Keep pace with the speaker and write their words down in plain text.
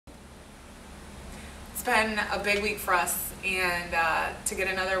It's been a big week for us, and to get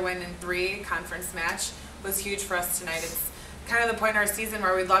another win in 3 conference match was huge for us tonight. It's kind of the point in our season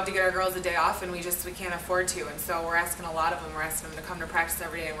where we'd love to get our girls a day off, and we can't afford to, and so we're asking a lot of them. We're asking them to come to practice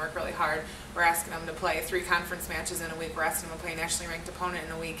every day and work really hard. We're asking them to play 3 conference matches in a week. We're asking them to play a nationally ranked opponent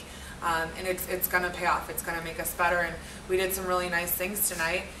in a week, and it's going to pay off. It's going to make us better, and we did some really nice things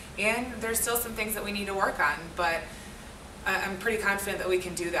tonight, and there's still some things that we need to work on, but I'm pretty confident that we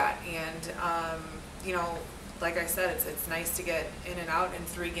can do that. And you know, like I said, it's nice to get in and out in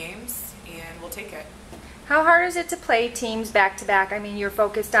 3 games, and we'll take it. How hard is it to play teams back to back? I mean, you're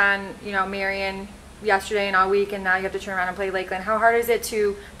focused on, you know, Marian yesterday and all week, and now you have to turn around and play Lakeland. How hard is it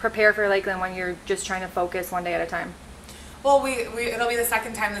to prepare for Lakeland when you're just trying to focus one day at a time? Well, it'll be the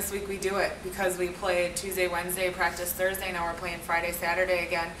second time this week we do it, because we played Tuesday, Wednesday, practice Thursday. Now we're playing Friday, Saturday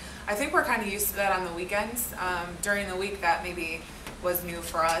again. I think we're kind of used to that on the weekends. During the week, that maybe was new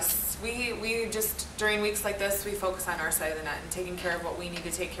for us. We just, during weeks like this, we focus on our side of the net and taking care of what we need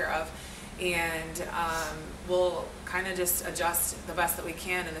to take care of. And we'll kind of just adjust the best that we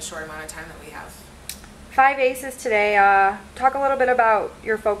can in the short amount of time that we have. 5 aces today. Talk a little bit about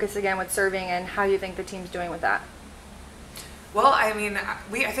your focus again with serving and how you think the team's doing with that. Well, I mean,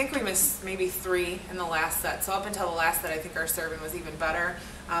 I think we missed maybe 3 in the last set. So up until the last set, I think our serving was even better.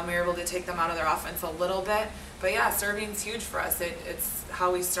 We were able to take them out of their offense a little bit. But yeah, serving's huge for us. It's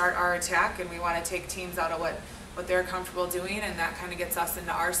how we start our attack, and we want to take teams out of what they're comfortable doing, and that kind of gets us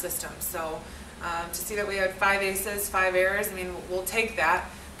into our system. So to see that we had 5 aces, 5 errors, I mean, we'll take that,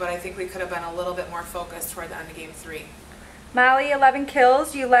 but I think we could have been a little bit more focused toward the end of game 3. Molly, 11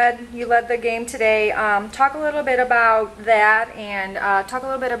 kills. You led the game today. Talk a little bit about that, and talk a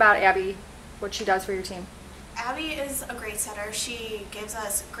little bit about Abby, what she does for your team. Abby is a great setter. She gives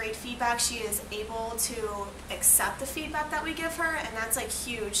us great feedback. She is able to accept the feedback that we give her, and that's like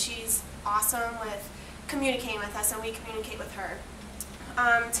huge. She's awesome with communicating with us, and we communicate with her.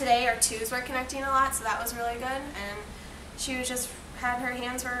 Today our 2s were connecting a lot, so that was really good, and she was just her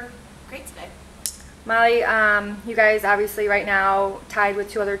hands were great today. Molly, you guys obviously right now tied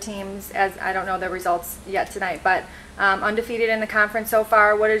with 2 other teams, as I don't know the results yet tonight, but undefeated in the conference so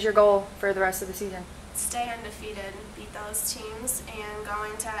far. What is your goal for the rest of the season? Stay undefeated, beat those teams, and go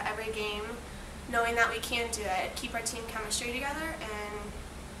into every game knowing that we can do it, keep our team chemistry together, and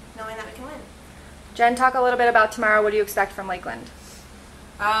knowing that we can win. Jen, talk a little bit about tomorrow. What do you expect from Lakeland?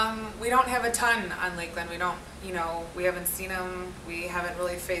 We don't have a ton on Lakeland. We don't, you know, we haven't seen them. We haven't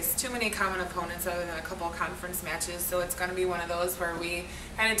really faced too many common opponents other than a couple of conference matches. So it's going to be one of those where we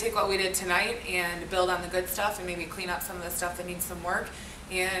kind of take what we did tonight and build on the good stuff and maybe clean up some of the stuff that needs some work.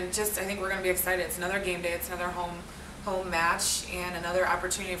 And just, I think we're going to be excited. It's another game day. It's another home match, and another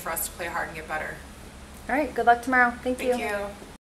opportunity for us to play hard and get better. All right. Good luck tomorrow. Thank you. Thank you.